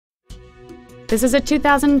This is a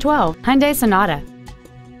 2012 Hyundai Sonata.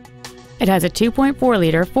 It has a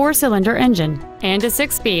 2.4-liter four-cylinder engine and a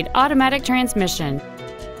 6-speed automatic transmission.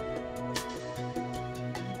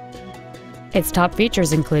 Its top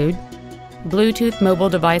features include Bluetooth mobile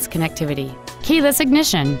device connectivity, keyless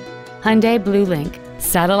ignition, Hyundai Blue Link,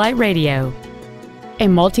 satellite radio, a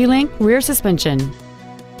multi-link rear suspension,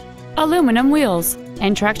 aluminum wheels,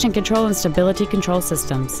 and traction control and stability control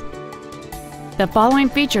systems. The following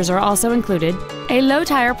features are also included: a low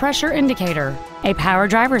tire pressure indicator, a power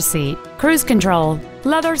driver's seat, cruise control,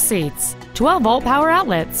 leather seats, 12-volt power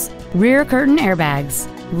outlets, rear curtain airbags,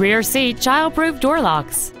 rear seat child-proof door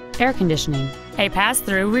locks, air conditioning, a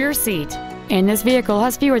pass-through rear seat, and this vehicle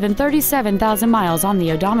has fewer than 37,000 miles on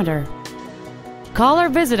the odometer. Call or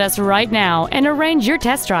visit us right now and arrange your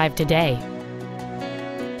test drive today.